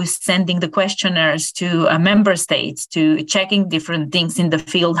 sending the questionnaires to member states, to checking different things in the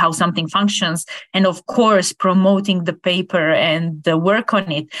field, how something functions, and of course promoting the paper and the work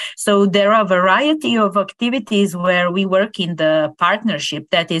on it. So there are a variety of activities where we work in the partnership.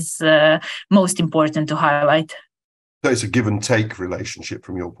 That is most important to highlight. So it's a give and take relationship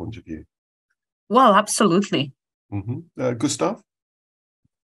from your point of view. Well, absolutely. Mm-hmm. Gustav?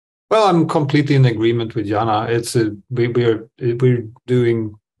 Well, I'm completely in agreement with Jana.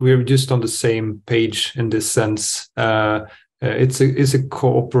 We're just on the same page in this sense. It's a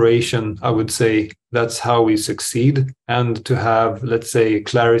cooperation, I would say. That's how we succeed, and to have, let's say,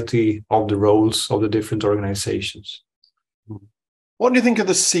 clarity of the roles of the different organizations. What do you think are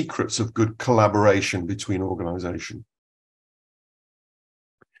the secrets of good collaboration between organizations?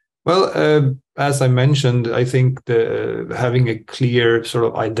 Well, as I mentioned, I think having a clear sort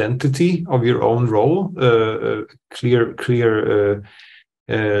of identity of your own role, clear,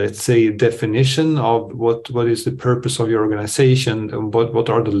 let's say, definition of what is the purpose of your organization and what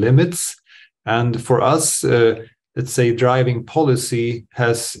are the limits. And for us, let's say, driving policy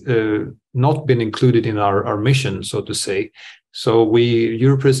has not been included in our mission, so to say. So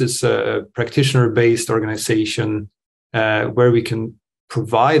Europris is a practitioner-based organization where we can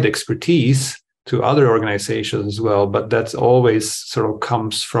provide expertise to other organizations as well, but that's always sort of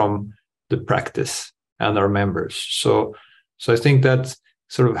comes from the practice and our members. So I think that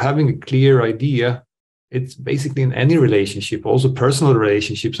sort of having a clear idea, it's basically in any relationship, also personal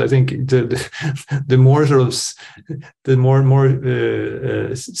relationships. I think the more sort of the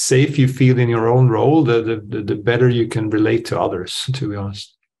more safe you feel in your own role, the better you can relate to others, to be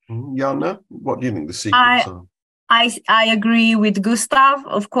honest. Jana, what do you think the secrets are? I agree with Gustav,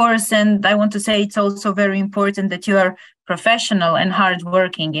 of course, and I want to say it's also very important that you are professional and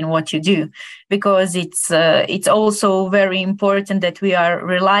hardworking in what you do, because it's also very important that we are a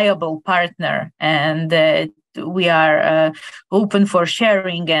reliable partner and that we are open for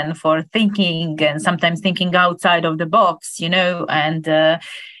sharing and for thinking, and sometimes thinking outside of the box, and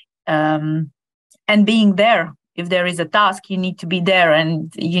being there. If there is a task, you need to be there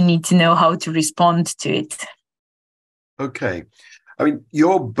and you need to know how to respond to it. Okay. I mean,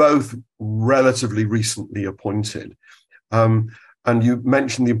 you're both relatively recently appointed, and you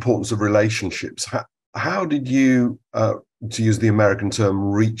mentioned the importance of relationships. How did you, to use the American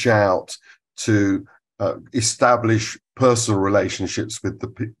term, reach out to establish personal relationships with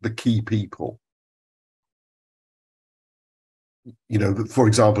the key people? For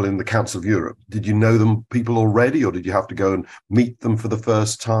example, in the Council of Europe, did you know people already, or did you have to go and meet them for the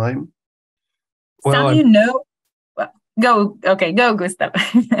first time? Well, Go, Gustav.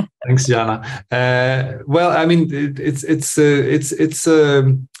 Thanks, Jana. Well, I mean, it's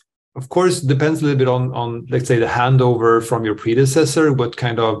of course depends a little bit on let's say the handover from your predecessor, what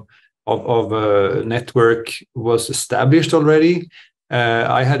kind of network was established already.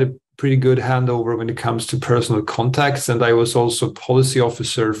 I had a pretty good handover when it comes to personal contacts, and I was also policy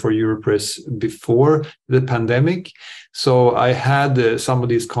officer for Europris before the pandemic. So I had some of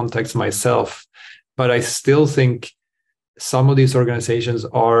these contacts myself, but I still think some of these organizations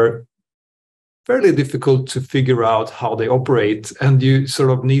are fairly difficult to figure out how they operate, and you sort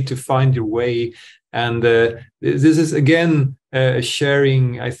of need to find your way. And this is again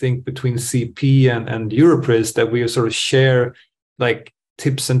sharing, I think, between CP and Europris, that we sort of share like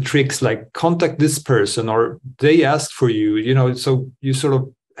tips and tricks, like contact this person or they ask for you, you know, so you sort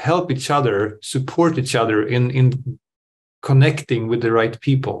of help each other, support each other in connecting with the right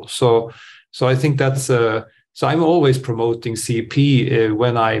people. So I think that's so I'm always promoting CP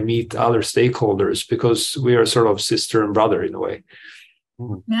when I meet other stakeholders, because we are sort of sister and brother in a way.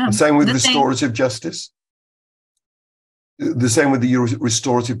 Yeah. The same with restorative justice. The same with the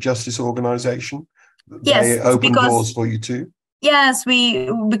restorative justice organization. Yes, they open doors for you too. Yes,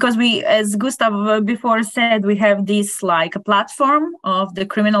 because we, as Gustav before said, we have this like a platform of the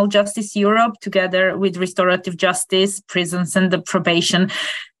Criminal Justice Europe together with Restorative Justice, Prisons and the Probation.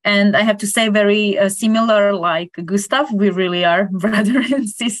 And I have to say, very similar, like Gustav, we really are brother and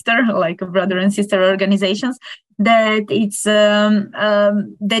sister, like brother and sister organizations. That it's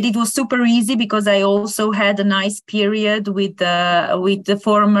that it was super easy, because I also had a nice period with the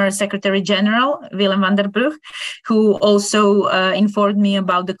former Secretary General Willem van der Brug, who also informed me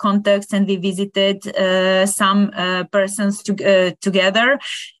about the context, and we visited some persons together.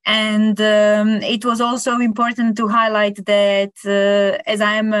 And it was also important to highlight that as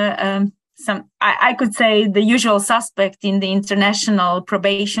I am I could say the usual suspect in the international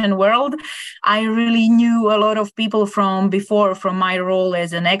probation world, I really knew a lot of people from before, from my role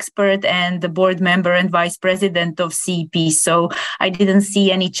as an expert and the board member and vice president of CP. So I didn't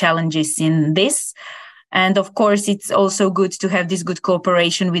see any challenges in this. And of course, it's also good to have this good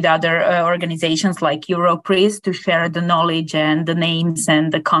cooperation with other organizations like Europris to share the knowledge and the names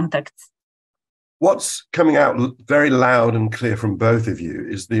and the contacts. What's coming out very loud and clear from both of you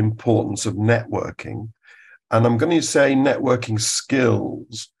is the importance of networking. And I'm going to say networking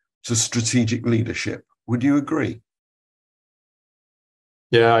skills to strategic leadership. Would you agree?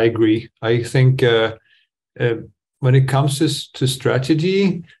 Yeah, I agree. I think when it comes to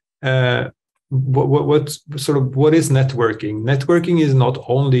strategy, what is networking? Networking is not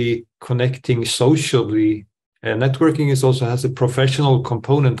only connecting socially. Networking also has a professional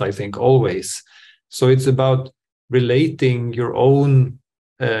component, I think, always. So it's about relating your own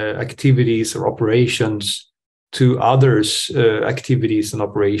activities or operations to others' activities and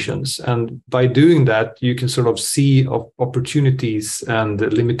operations. And by doing that, you can sort of see opportunities and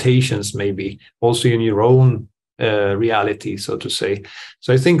limitations, maybe also in your own reality, so to say.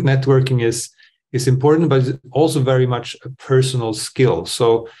 So I think networking is important, but it's also very much a personal skill.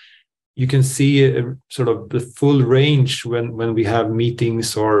 So you can see sort of the full range when we have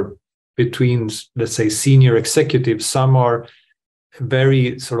meetings or between, let's say, senior executives. Some are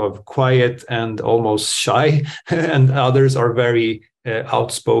very sort of quiet and almost shy, and others are very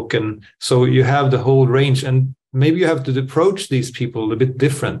outspoken. So you have the whole range, and maybe you have to approach these people a bit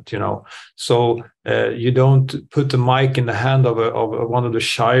different, you know. So you don't put the mic in the hand of one of the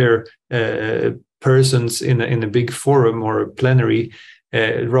shyer persons in a big forum or a plenary.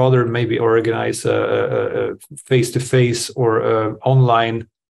 Rather, maybe organize a face-to-face or online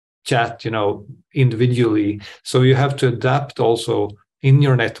chat, you know, individually. So you have to adapt also in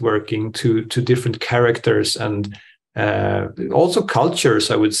your networking to different characters and also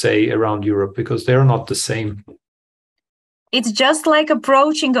cultures, I would say, around Europe, because they're not the same. It's just like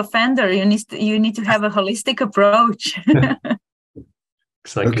approaching a vendor. You need to have a holistic approach.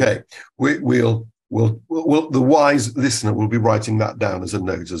 Exactly. Okay, we'll the wise listener will be writing that down as a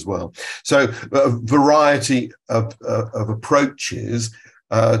note as well. So a variety of approaches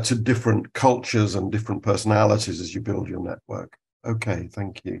to different cultures and different personalities as you build your network. Okay,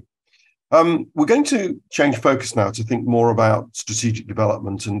 thank you. We're going to change focus now to think more about strategic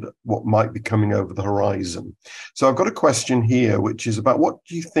development and what might be coming over the horizon. So I've got a question here, which is about what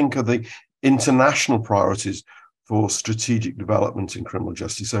do you think are the international priorities for strategic development in criminal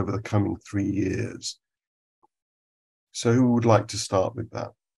justice over the coming 3 years? So who would like to start with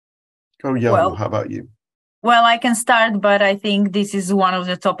that? Go, Jana, how about you? Well, I can start, but I think this is one of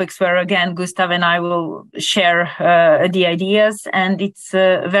the topics where, again, Gustav and I will share the ideas. And it's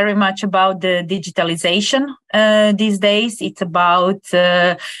very much about the digitalization these days. It's about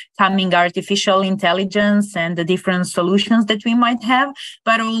coming artificial intelligence and the different solutions that we might have.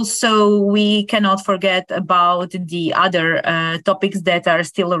 But also we cannot forget about the other topics that are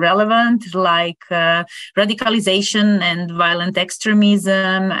still relevant, like radicalization and violent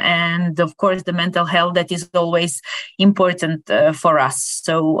extremism, and of course the mental health that is always important for us.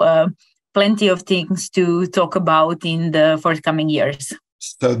 So plenty of things to talk about in the forthcoming years.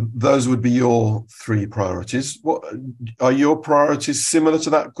 So those would be your three priorities. What are your priorities similar to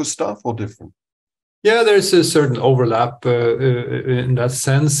that, Gustav, or different? Yeah, there's a certain overlap in that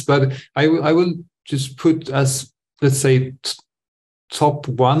sense, but I will just put as, let's say, top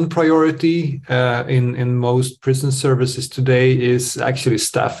one priority in most prison services today is actually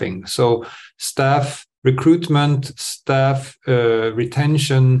staffing. So staff recruitment, staff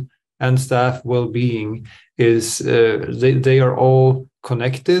retention, and staff well-being is they are all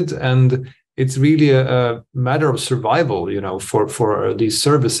connected, and it's really a matter of survival, for these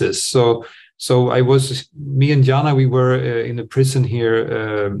services. So me and Jana, we were in a prison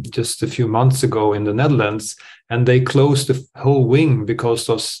here just a few months ago in the Netherlands, and they closed the whole wing because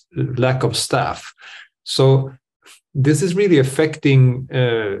of lack of staff. So this is really affecting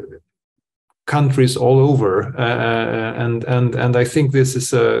countries all over, and I think this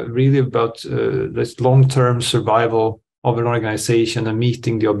is really about this long-term survival of an organization and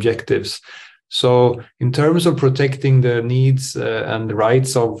meeting the objectives. So in terms of protecting the needs and the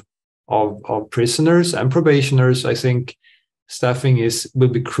rights of prisoners and probationers, I think staffing will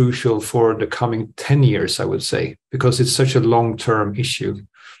be crucial for the coming 10 years, I would say, because it's such a long-term issue.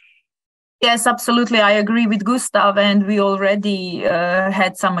 Yes, absolutely. I agree with Gustav, and we already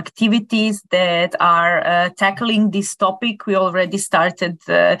had some activities that are tackling this topic. We already started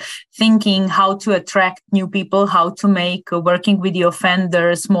thinking how to attract new people, how to make working with the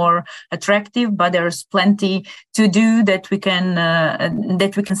offenders more attractive. But there's plenty to do that we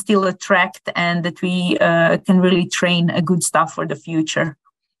can still attract, and that we can really train a good staff for the future.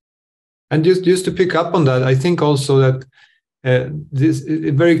 And just to pick up on that, I think also that this is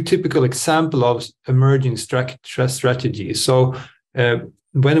a very typical example of emerging strategy. So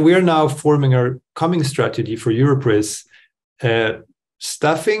when we are now forming our coming strategy for Europris,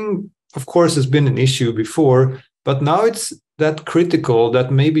 staffing, of course, has been an issue before, but now it's that critical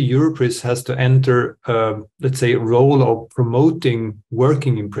that maybe Europris has to enter, let's say, a role of promoting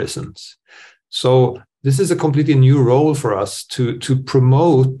working in prisons. So this is a completely new role for us to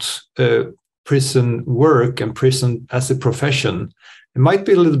promote prison work and prison as a profession. It might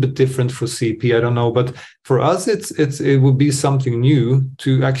be a little bit different for CP, I don't know, but for us, it would be something new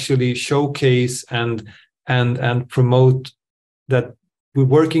to actually showcase and promote that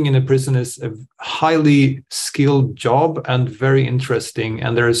working in a prison is a highly skilled job and very interesting,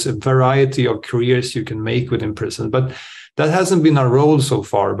 and there's a variety of careers you can make within prison. But that hasn't been our role so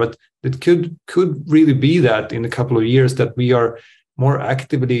far, but it could really be that in a couple of years that we are more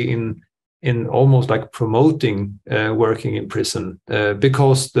actively in almost like promoting working in prison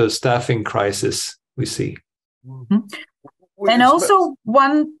because the staffing crisis we see. Mm-hmm. And also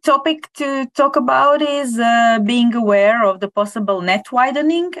one topic to talk about is being aware of the possible net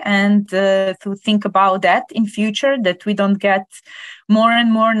widening, and to think about that in future, that we don't get more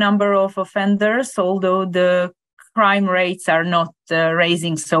and more number of offenders, although the crime rates are not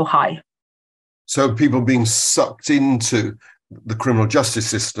raising so high. So people being sucked into the criminal justice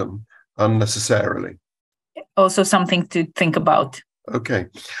system unnecessarily. Also something to think about. Okay.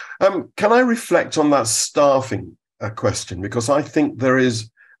 Can I reflect on that staffing question? Because I think there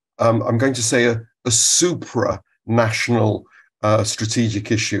is, I'm going to say, a supranational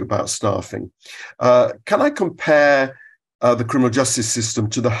strategic issue about staffing. Can I compare the criminal justice system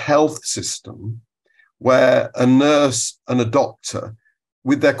to the health system, where a nurse and a doctor,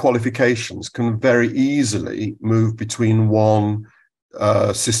 with their qualifications, can very easily move between one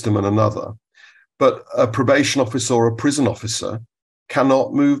system and another, but a probation officer or a prison officer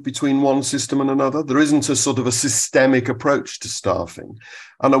cannot move between one system and another? There isn't a sort of a systemic approach to staffing,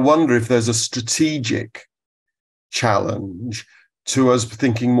 and I wonder if there's a strategic challenge to us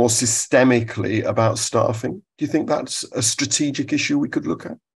thinking more systemically about staffing. Do you think that's a strategic issue we could look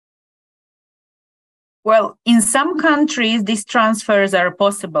at? Well, in some countries, these transfers are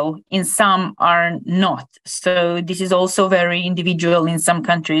possible. In some are not. So this is also very individual in some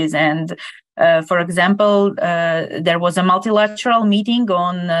countries. And for example, there was a multilateral meeting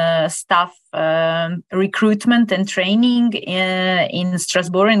on staff recruitment and training in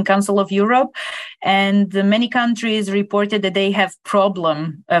Strasbourg in Council of Europe, and many countries reported that they have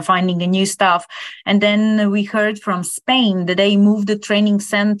problem finding a new staff. And then we heard from Spain that they moved the training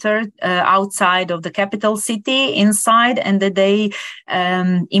center outside of the capital city inside, and that they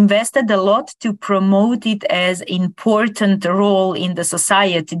invested a lot to promote it as important role in the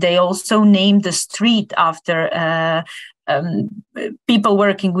society. They also named the street after people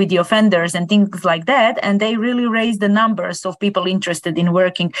working with the offenders and things like that, and they really raised the numbers of people interested in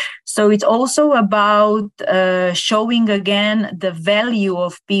working. So it's also about showing again the value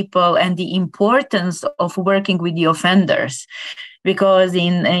of people and the importance of working with the offenders, because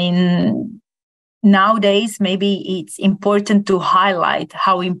in nowadays, maybe it's important to highlight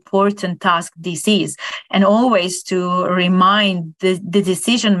how important task this is, and always to remind the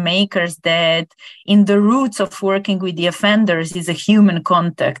decision makers that in the roots of working with the offenders is a human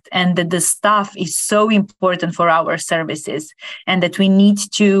contact, and that the staff is so important for our services, and that we need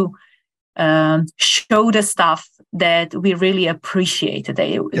to show the staff that we really appreciate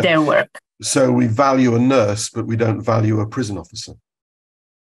their work. So we value a nurse, but we don't value a prison officer.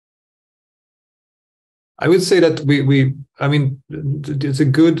 I would say that I mean, it's a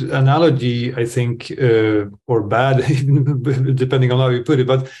good analogy, I think, or bad, depending on how you put it.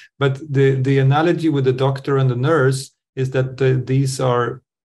 But the analogy with the doctor and the nurse is that these are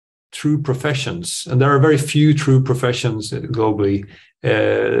true professions, and there are very few true professions globally.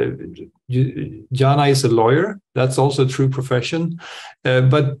 Jana is a lawyer; that's also a true profession.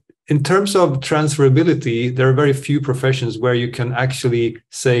 But in terms of transferability, there are very few professions where you can actually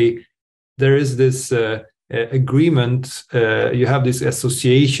say there is this agreement, you have these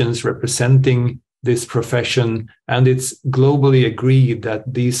associations representing this profession, and it's globally agreed that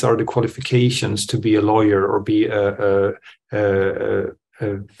these are the qualifications to be a lawyer or be a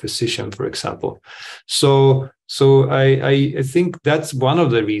physician, for example. So I think that's one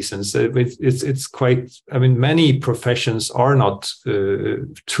of the reasons. It's quite, I mean, many professions are not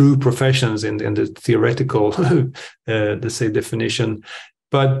true professions in the theoretical, let's say, definition,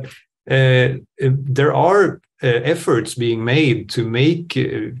 but there are efforts being made to make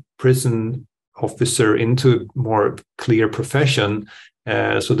prison officer into a more clear profession.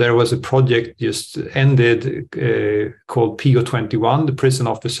 So there was a project just ended called PO21, the Prison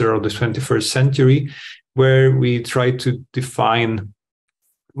Officer of the 21st Century, where we try to define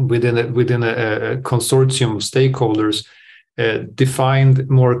within a consortium of stakeholders, defined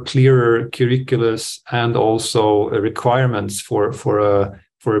more clearer curriculums and also requirements for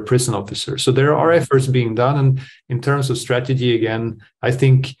a prison officer. So there are efforts being done, and in terms of strategy, again, I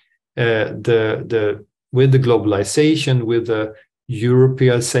think with the globalization, with the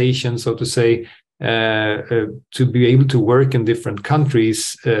Europeanization, so to say, to be able to work in different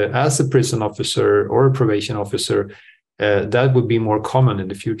countries as a prison officer or a probation officer, that would be more common in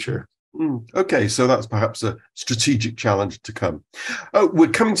the future. Okay, so that's perhaps a strategic challenge to come. We're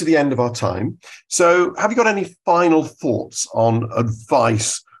coming to the end of our time. So have you got any final thoughts on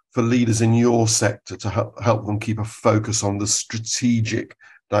advice for leaders in your sector to help them keep a focus on the strategic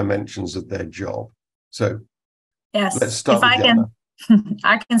dimensions of their job? So yes, let's start with Jana.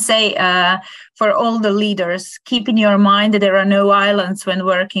 I can say for all the leaders, keep in your mind that there are no islands when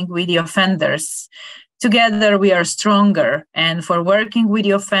working with the offenders. Together we are stronger, and for working with the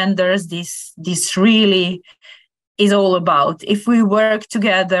offenders, this really is all about. If we work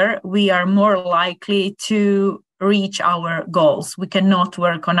together, we are more likely to reach our goals. We cannot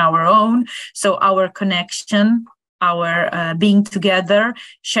work on our own, so our connection, our being together,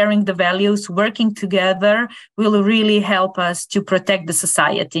 sharing the values, working together will really help us to protect the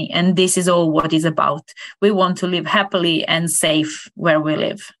society. And this is all what it's about. We want to live happily and safe where we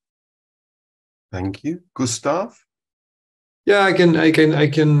live. Thank you. Gustav? Yeah, I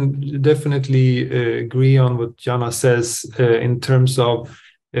can definitely agree on what Jana says in terms of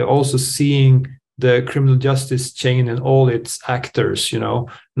also seeing the criminal justice chain and all its actors,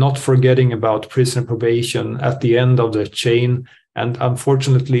 not forgetting about prison probation at the end of the chain. And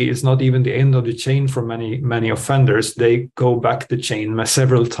unfortunately, it's not even the end of the chain for many offenders. They go back the chain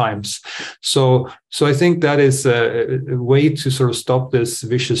several times. So I think that is a way to sort of stop this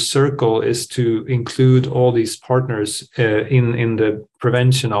vicious circle, is to include all these partners in the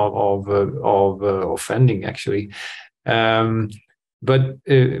prevention of offending, actually. But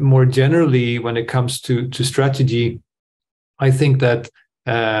more generally, when it comes to strategy, I think that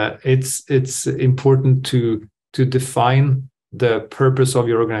it's important to define the purpose of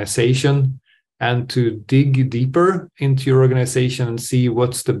your organization and to dig deeper into your organization and see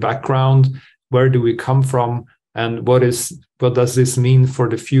what's the background, where do we come from, and what does this mean for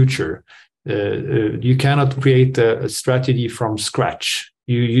the future. You cannot create a strategy from scratch.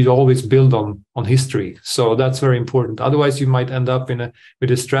 You always build on history. So that's very important. Otherwise, you might end up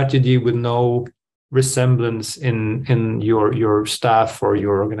with a strategy with no resemblance in your staff or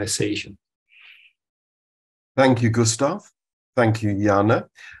your organization. Thank you, Gustav. Thank you, Jana.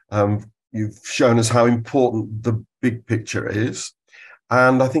 You've shown us how important the big picture is.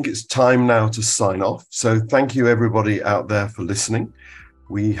 And I think it's time now to sign off. So thank you, everybody out there, for listening.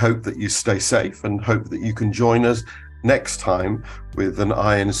 We hope that you stay safe and hope that you can join us next time with an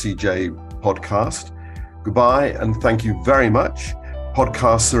INCJ podcast. Goodbye, and thank you very much.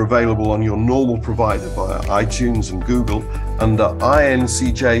 Podcasts are available on your normal provider via iTunes and Google under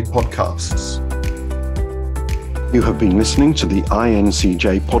INCJ Podcasts. You have been listening to the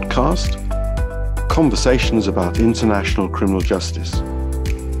INCJ podcast, conversations about international criminal justice.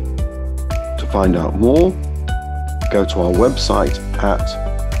 To find out more, go to our website at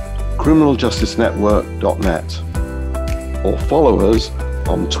criminaljusticenetwork.net or follow us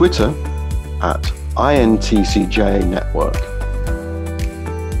on Twitter at INTCJ Network.